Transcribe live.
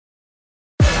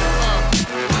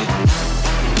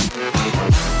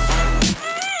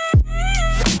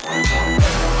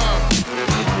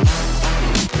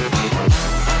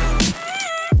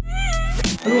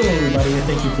everybody,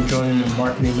 and thank you for joining the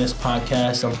Marketing Miss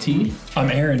podcast. I'm T. I'm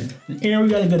Aaron. Aaron, we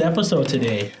got a good episode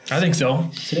today. I think so.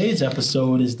 Today's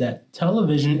episode is that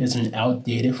television is an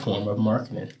outdated form of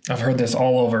marketing. I've heard this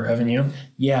all over, haven't you?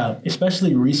 Yeah,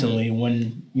 especially recently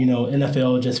when,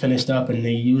 NFL just finished up and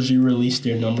they usually release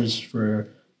their numbers for,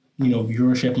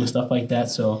 viewership and stuff like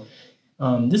that. So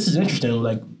this is interesting.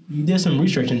 Like, you did some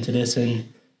research into this,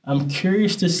 and I'm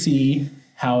curious to see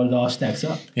how it all stacks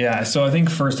up. Yeah, so I think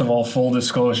first of all, full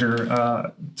disclosure,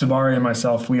 Tabari and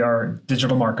myself, we are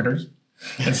digital marketers.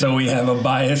 And so we have a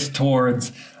bias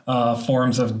towards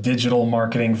forms of digital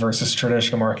marketing versus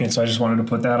traditional marketing. So I just wanted to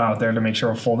put that out there to make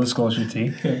sure, full disclosure,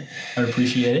 T. I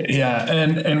appreciate it. Yeah,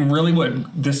 and really what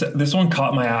this one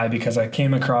caught my eye because I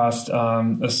came across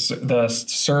the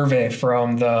survey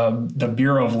from the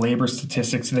Bureau of Labor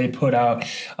Statistics. They put out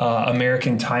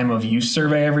American Time of Use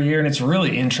survey every year, and it's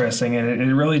really interesting. And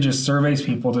it really just surveys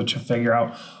people to figure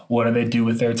out what do they do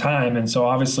with their time. And so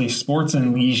obviously sports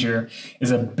and leisure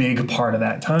is a big part of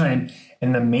that time.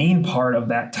 And the main part of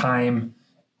that time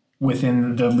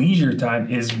within the leisure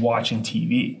time is watching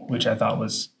TV, which I thought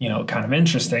was, kind of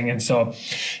interesting. And so,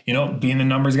 being the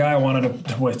numbers guy, I wanted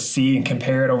to see and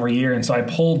compare it over a year. And so I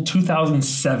pulled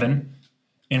 2007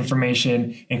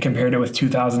 information and compared it with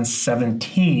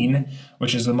 2017,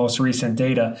 which is the most recent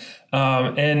data.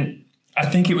 And I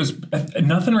think it was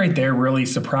nothing right there really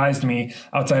surprised me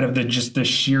outside of the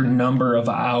sheer number of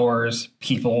hours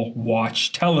people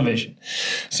watch television.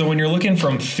 So when you're looking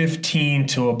from 15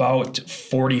 to about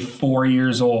 44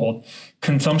 years old,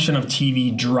 consumption of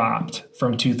TV dropped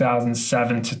from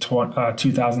 2007 to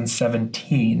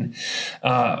 2017.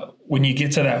 When you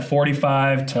get to that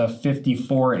 45 to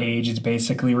 54 age, it's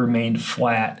basically remained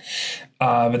flat.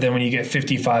 But then when you get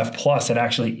 55 plus, it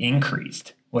actually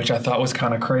increased, which I thought was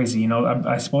kind of crazy.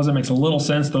 I suppose it makes a little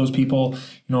sense. Those people,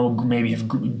 maybe have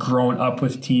grown up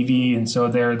with TV, and so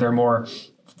they're more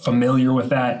familiar with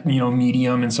that,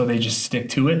 medium, and so they just stick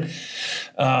to it.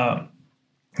 But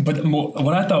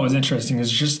what I thought was interesting is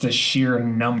just the sheer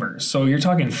numbers. So you're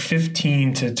talking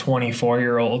 15 to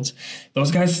 24-year-olds.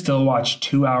 Those guys still watch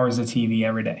 2 hours of TV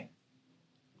every day.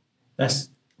 That's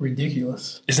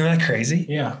ridiculous. Isn't that crazy?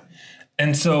 Yeah.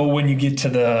 And so when you get to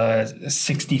the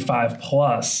 65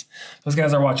 plus, those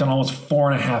guys are watching almost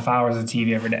 4.5 hours of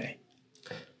TV every day.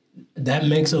 That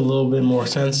makes a little bit more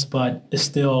sense, but it's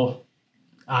still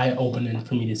eye-opening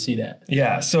for me to see that.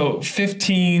 Yeah, so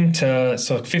 15 to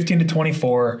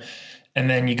 24, and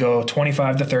then you go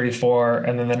 25 to 34,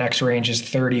 and then the next range is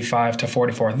 35 to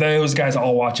 44. Those guys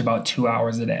all watch about 2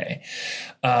 hours a day.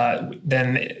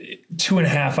 Then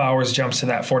 2.5 hours jumps to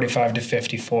that 45 to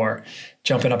 54,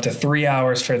 jumping up to 3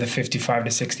 hours for the 55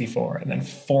 to 64, and then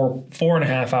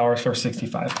 4.5 hours for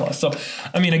 65 plus. So,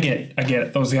 I get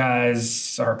it. Those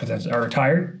guys are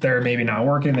retired. They're maybe not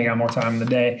working. They got more time in the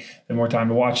day and more time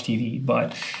to watch TV.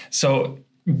 But so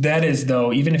that is,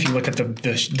 though, even if you look at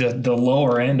the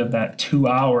lower end of that 2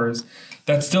 hours,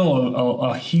 that's still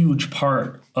a huge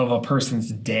part of a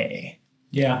person's day.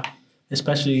 Yeah,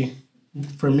 especially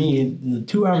for me, the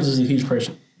 2 hours is a huge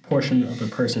portion of a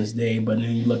person's day, but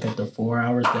then you look at the 4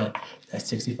 hours that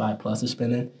 65 plus is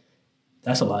spending,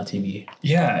 that's a lot of TV.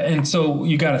 Yeah, and so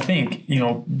you got to think,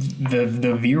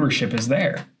 the viewership is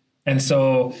there. And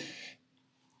so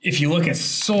if you look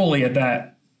solely at that,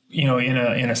 in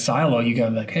a silo, you got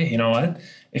to be like, hey, you know what?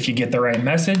 If you get the right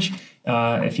message,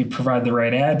 if you provide the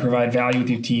right ad, provide value with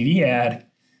your TV ad,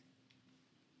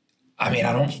 I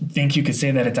don't think you could say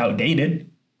that it's outdated.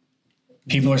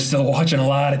 People are still watching a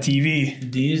lot of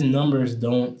TV. These numbers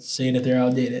don't say that they're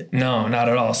outdated. No, not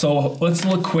at all. So let's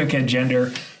look quick at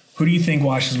gender. Who do you think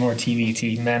watches more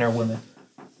TV, men or women?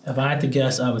 If I had to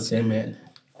guess, I would say men.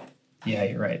 Yeah,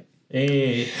 you're right.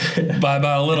 Hey. By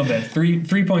about a little bit.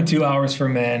 3.2 hours for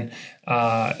men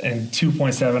and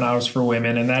 2.7 hours for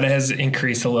women. And that has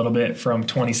increased a little bit from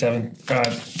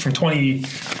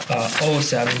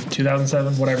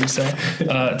 2007, whatever you say,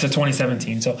 to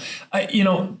 2017. So,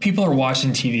 people are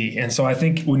watching TV. And so I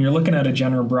think when you're looking at a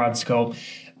general broad scope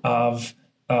of,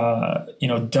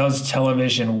 does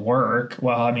television work?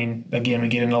 Well, again, we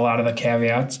get into a lot of the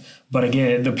caveats, but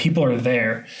again, the people are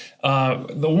there.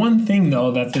 The one thing,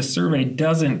 though, that this survey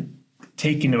doesn't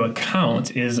take into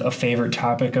account is a favorite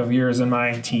topic of yours and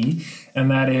mine, T,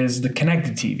 and that is the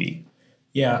connected TV.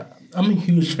 Yeah, I'm a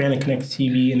huge fan of connected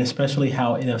TV, and especially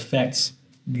how it affects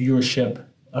viewership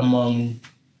among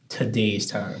today's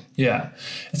time. Yeah.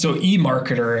 So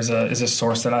eMarketer is a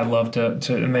source that I love to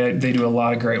and they do a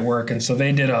lot of great work. And so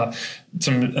they did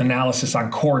some analysis on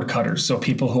cord cutters. So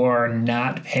people who are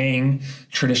not paying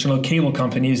traditional cable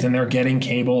companies and they're getting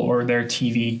cable or their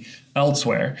TV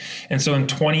elsewhere. And so in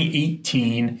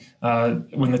 2018,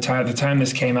 when the time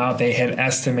this came out, they had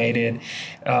estimated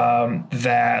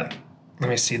that, let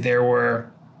me see, there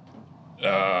were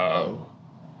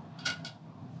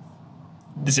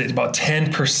is it about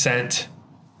 10%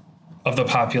 of the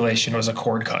population was a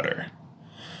cord cutter,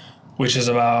 which is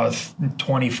about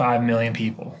 25 million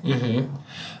people.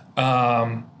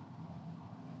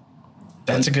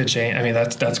 That's a good change. I mean,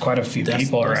 that's quite a few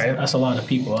people, right? That's a lot of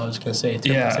people. I was going to say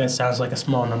 10% sounds like a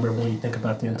small number when you think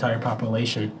about the entire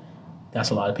population.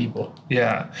 That's a lot of people.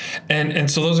 Yeah.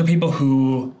 And so those are people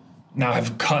who now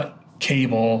have cut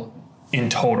cable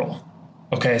in total.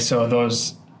 Okay, so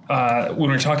those when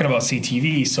we're talking about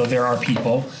CTV, so there are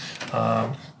people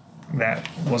that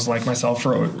was like myself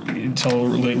until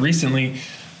recently,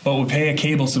 but would pay a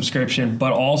cable subscription,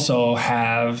 but also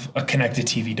have a connected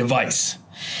TV device.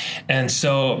 And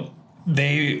so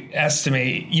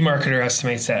eMarketer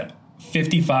estimates that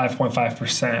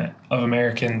 55.5% of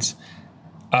Americans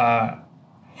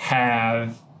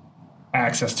have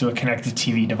access to a connected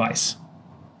TV device.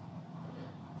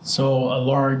 So a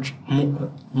large,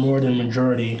 more than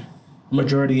majority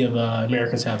of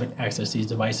Americans have access to these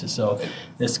devices. So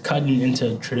it's cutting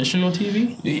into traditional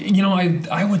TV? You know,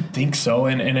 I would think so.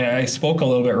 And I spoke a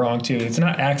little bit wrong, too. It's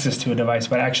not access to a device,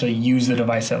 but actually use the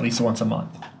device at least once a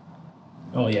month.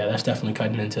 Oh, yeah, that's definitely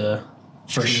cutting into...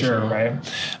 For sure, right?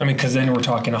 I mean, because then we're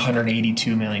talking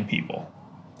 182 million people.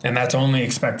 And that's only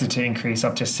expected to increase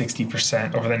up to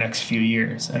 60% over the next few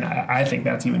years. And I think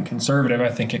that's even conservative. I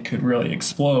think it could really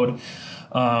explode,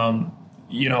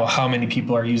 you know, how many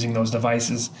people are using those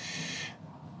devices.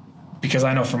 Because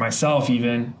I know for myself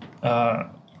even,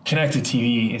 connected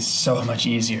TV is so much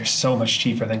easier, so much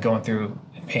cheaper than going through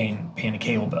and paying a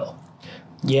cable bill.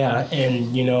 Yeah,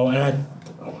 and, you know, and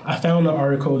I found an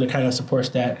article that kind of supports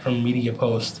that from Media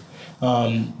Post.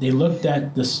 They looked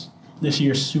at this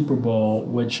year's Super Bowl,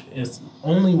 which is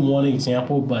only one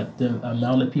example, but the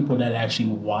amount of people that actually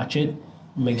watch it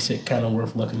makes it kind of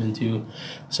worth looking into.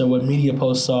 So what Media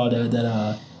Post saw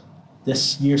that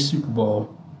this year's Super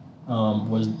Bowl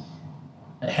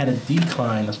had a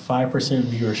decline of 5%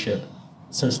 viewership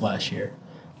since last year.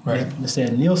 Right. They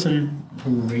said Nielsen,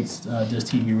 who rates this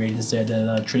TV rating, said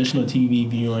that traditional TV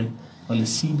viewing on the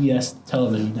CBS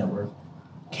television network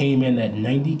came in at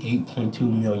 98.2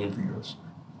 million viewers,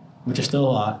 which is still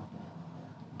a lot,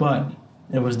 but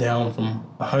it was down from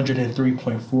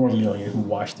 103.4 million who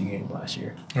watched the game last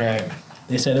year. Right.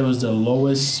 They said it was the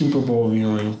lowest Super Bowl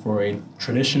viewing for a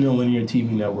traditional linear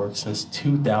TV network since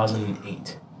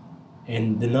 2008.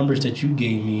 And the numbers that you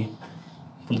gave me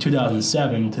from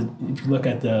 2007, if you look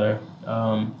at the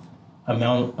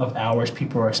amount of hours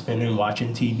people are spending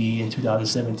watching TV in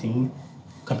 2017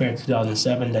 compared to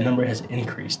 2007, the number has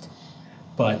increased.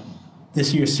 But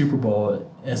this year's Super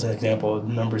Bowl, as an example,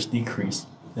 the numbers decreased.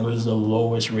 It was the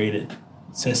lowest rated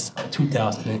since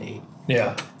 2008.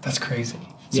 Yeah, that's crazy.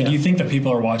 So do you think that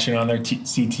people are watching on their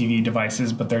CTV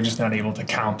devices, but they're just not able to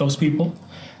count those people?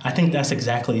 I think that's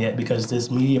exactly it, because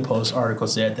this Media Post article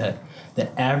said that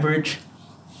the average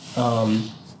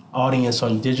audience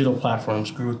on digital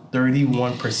platforms grew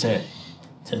 31%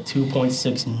 to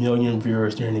 2.6 million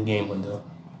viewers during the game window.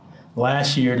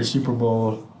 Last year, the Super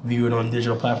Bowl viewed on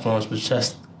digital platforms was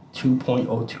just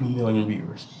 2.02 million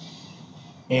viewers.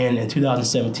 And in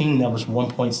 2017, that was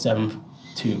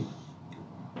 1.72.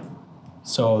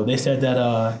 So they said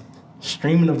that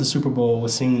streaming of the Super Bowl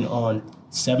was seen on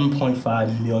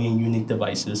 7.5 million unique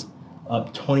devices,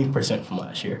 up 20% from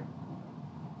last year.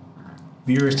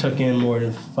 Viewers took in more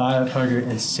than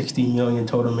 560 million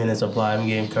total minutes of live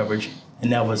game coverage,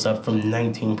 and that was up from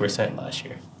 19% last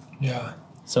year. Yeah.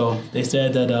 So they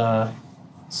said that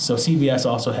so CBS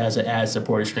also has an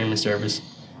ad-supported streaming service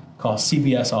called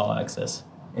CBS All Access.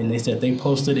 And they said they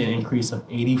posted an increase of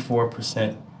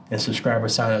 84% in subscriber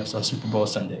signups on Super Bowl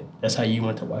Sunday. That's how you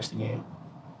went to watch the game.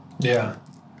 Yeah.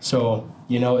 So,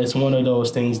 you know, it's one of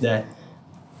those things that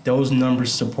those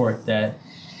numbers support that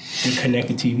the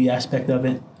connected TV aspect of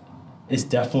it is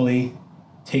definitely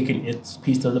taking its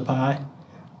piece of the pie.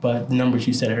 But the numbers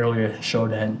you said earlier show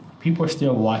that people are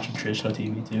still watching traditional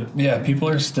TV too. Yeah, people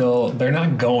are still, they're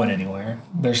not going anywhere.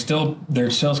 They're still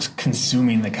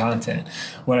consuming the content.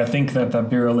 What I think that the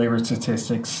Bureau of Labor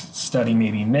Statistics study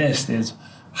maybe missed is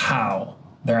how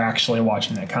they're actually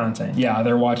watching that content. Yeah,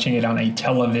 they're watching it on a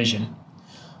television,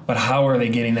 but how are they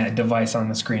getting that device on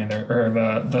the screen of or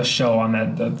the show on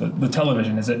that the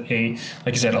television? Is it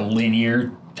like you said, a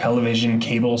linear television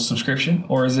cable subscription,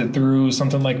 or is it through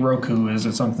something like Roku? Is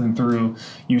it something through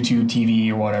YouTube TV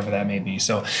or whatever that may be?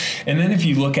 So, and then if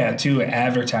you look at too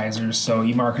advertisers, so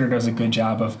eMarketer does a good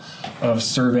job of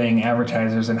surveying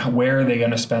advertisers and where are they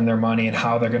going to spend their money and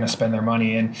how they're going to spend their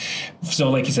money. And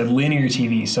so, like you said, linear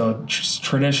TV, so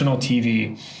traditional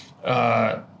TV,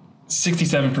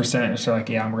 67% are like,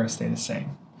 yeah, we're going to stay the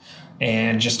same.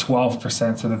 And just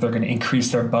 12% so that they're going to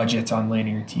increase their budgets on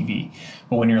linear TV.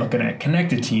 But when you're looking at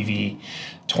connected TV,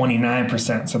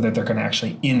 29% so that they're going to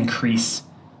actually increase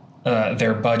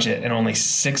their budget, and only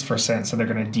 6% so they're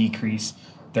going to decrease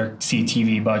their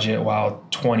CTV budget, while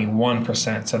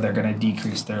 21% so they're going to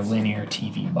decrease their linear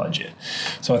TV budget.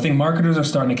 So I think marketers are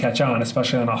starting to catch on,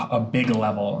 especially on a big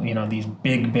level, these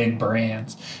big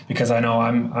brands, because I know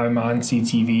I'm on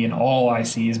CTV and all I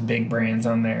see is big brands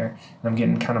on there, and I'm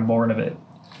getting kind of bored of it.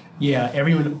 Yeah,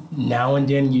 every now and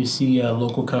then you see a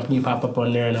local company pop up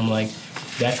on there, and I'm like,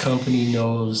 that company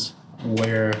knows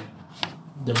where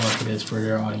the market is for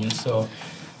their audience. So,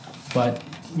 but,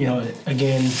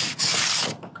 again,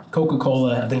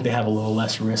 Coca-Cola, I think they have a little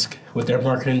less risk with their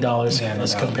marketing dollars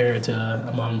as compared to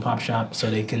a mom and pop shop, so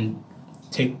they can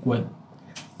take what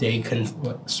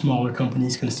smaller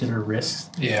companies consider risks.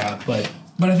 Yeah, but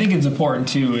I think it's important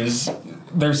too is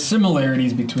there's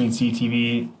similarities between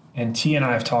CTV, and T and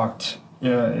I have talked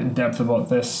in depth about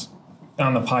this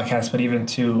on the podcast, but even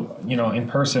too in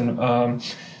person.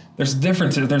 There's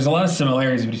differences. There's a lot of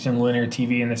similarities between linear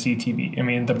TV and the CTV. I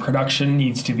mean, the production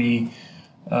needs to be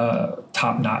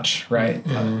top notch, right?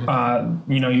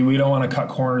 Mm-hmm. We don't want to cut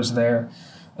corners there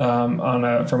from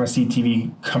a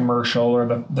CTV commercial or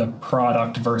the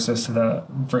product versus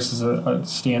a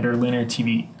standard linear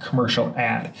TV commercial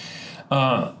ad.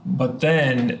 But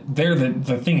then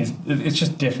the thing is, it's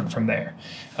just different from there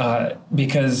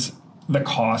because the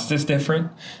cost is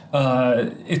different.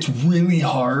 It's really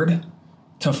hard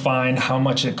to find how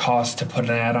much it costs to put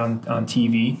an ad on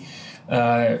TV.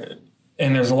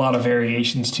 And there's a lot of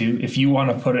variations too. If you want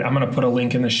to put it, I'm going to put a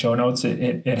link in the show notes.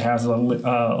 It has a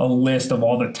list of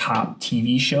all the top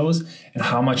TV shows and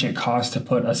how much it costs to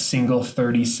put a single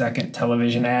 30-second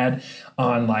television ad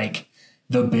on like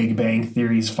The Big Bang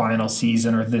Theory's final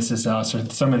season or This Is Us or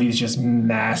some of these just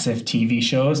massive TV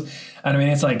shows. And I mean,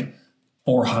 it's like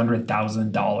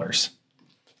 $400,000.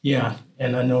 Yeah,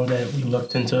 and I know that we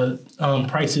looked into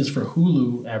prices for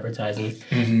Hulu advertising,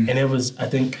 mm-hmm. and it was, I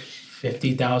think,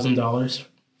 $50,000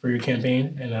 for your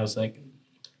campaign, and I was like,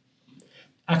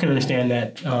 I can understand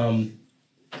that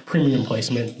premium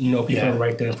placement. People are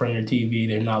right there in front of your TV.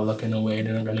 They're not looking away.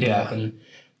 They're not going to go up and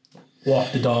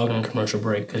walk the dog on commercial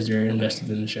break because they're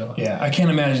invested in the show. Yeah, I can't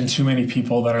imagine too many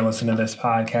people that are listening to this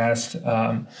podcast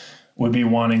would be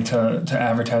wanting to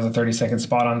advertise a 30-second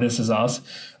spot on This Is Us.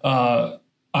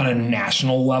 On a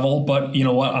national level, but you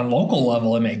know what? On local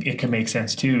level, it can make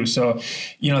sense too. So,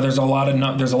 there's a lot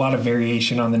of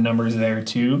variation on the numbers there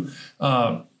too.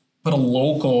 But a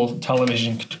local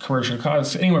television commercial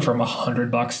costs anywhere from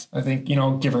 $100, I think,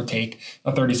 give or take,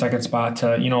 a 30-second spot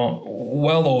to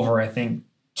well over, I think,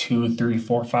 $2,000, $3,000,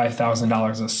 $4,000,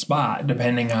 $5,000 a spot,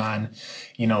 depending on,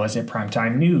 is it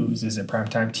primetime news? Is it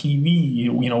primetime TV?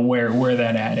 Where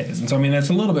that ad is. And so, I mean, that's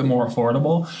a little bit more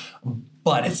affordable,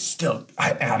 but it's still,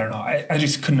 I don't know. I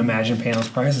just couldn't imagine paying those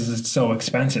prices. It's so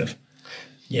expensive.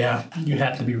 Yeah, you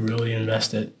have to be really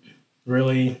invested,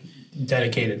 really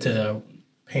dedicated to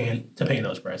paying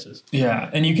those prices. Yeah,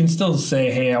 and you can still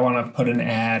say, hey, I want to put an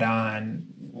ad on,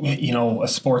 a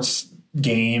sports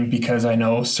game because I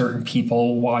know certain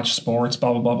people watch sports,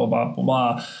 blah, blah, blah, blah, blah, blah,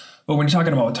 blah. But when you're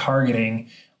talking about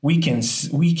targeting, we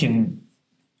can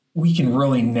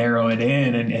really narrow it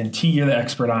in, and T, you're the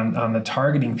expert on the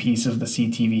targeting piece of the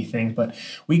CTV thing, but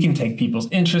we can take people's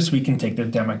interests, we can take their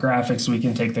demographics, we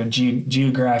can take their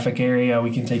geographic area,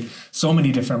 we can take so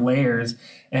many different layers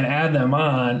and add them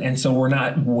on, and so we're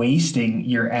not wasting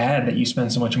your ad that you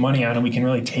spend so much money on, and we can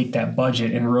really take that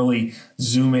budget and really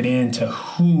zoom it into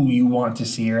who you want to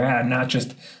see your ad, not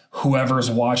just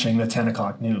whoever's watching the 10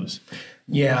 o'clock news.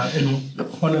 Yeah, and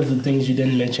one of the things you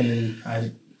didn't mention, and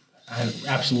I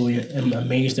absolutely am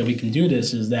amazed that we can do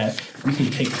this, is that we can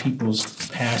take people's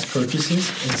past purchases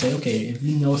and say, okay,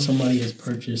 if somebody has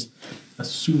purchased a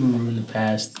Subaru in the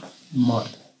past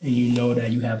month and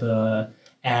that you have a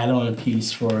add-on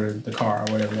piece for the car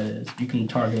or whatever that is, you can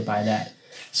target by that.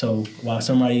 So while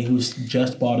somebody who's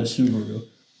just bought a Subaru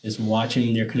is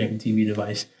watching their connected TV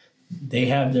device, we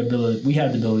have the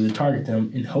ability to target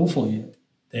them, and hopefully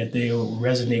that they'll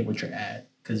resonate with your ad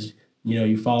because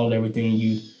you followed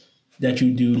everything that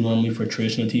you do normally for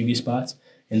traditional TV spots,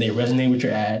 and they resonate with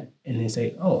your ad, and they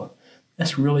say, oh,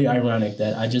 that's really ironic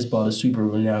that I just bought a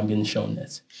Subaru and now I'm getting shown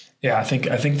this. Yeah, I think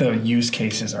the use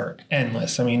cases are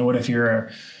endless. I mean, what if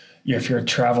you're a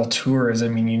travel tourist? I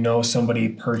mean, you know, somebody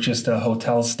purchased a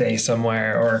hotel stay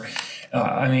somewhere, or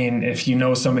I mean, if you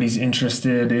know somebody's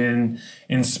interested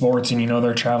in sports and you know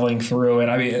they're traveling through it.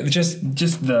 I mean, just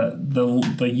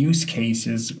the use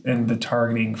cases and the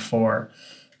targeting for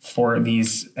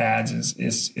these ads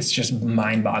is just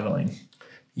mind-boggling.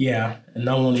 Yeah, and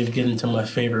now we'll get into my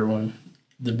favorite one.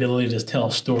 The ability to tell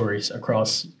stories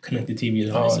across connected TV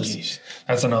devices. Oh, geez.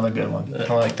 That's another good one.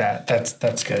 I like that.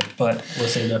 That's good. But we'll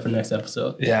save that for next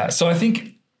episode. Yeah. So I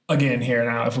think, again, here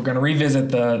now, if we're going to revisit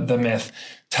the myth,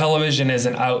 television is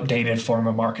an outdated form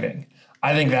of marketing.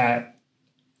 I think that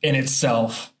in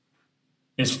itself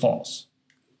is false.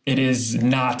 It is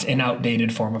not an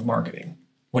outdated form of marketing.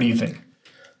 What do you think?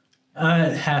 I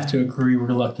have to agree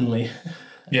reluctantly.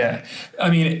 Yeah. I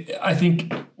mean, I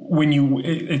think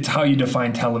it's how you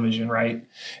define television, right?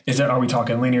 Are we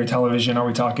talking linear television? Are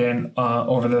we talking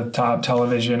over the top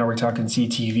television? Are we talking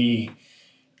CTV?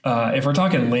 If we're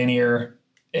talking linear,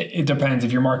 it depends.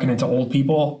 If you're marketing to old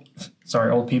people,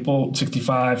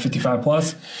 65, 55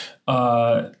 plus,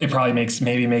 it probably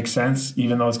makes sense,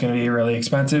 even though it's going to be really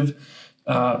expensive.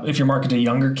 If you're marketing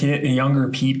to younger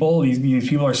people, these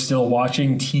people are still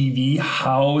watching TV.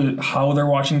 How they're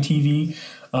watching TV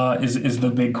is the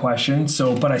big question.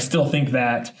 So, but I still think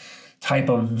that type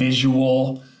of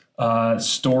visual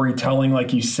storytelling,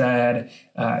 like you said,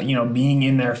 being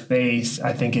in their face,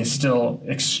 I think is still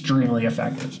extremely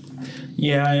effective.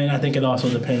 Yeah, and I think it also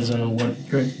depends on what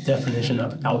your definition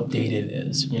of outdated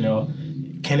is.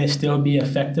 Can it still be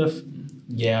effective?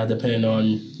 Yeah, depending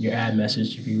on your ad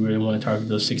message, if you really want to target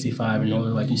those 65 and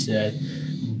older, like you said.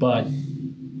 But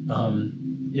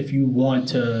if you want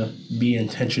to be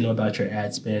intentional about your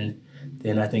ad spend,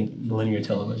 then I think linear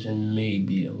television may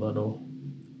be a little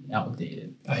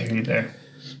outdated. I hear you there.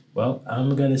 Well,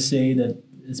 I'm going to say that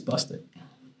it's busted.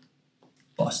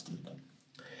 Busted.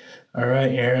 All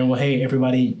right, Aaron. Well, hey,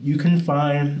 everybody, you can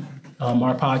find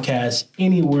our podcast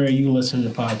anywhere you listen to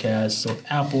podcasts. So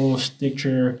Apple,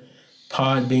 Stitcher,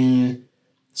 Podbean,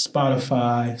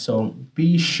 Spotify. So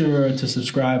be sure to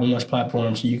subscribe on those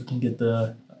platforms so you can get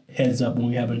the heads up when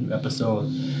we have a new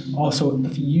episode. Also,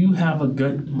 if you have a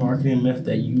good marketing myth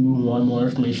that you want more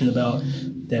information about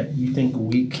that you think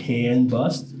we can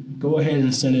bust, go ahead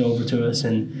and send it over to us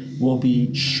and we'll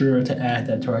be sure to add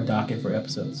that to our docket for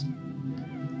episodes.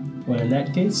 Well, in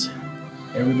that case,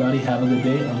 everybody have a good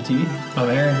day. I'm T. I'm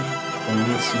Aaron. And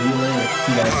we'll see you later.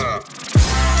 See you guys.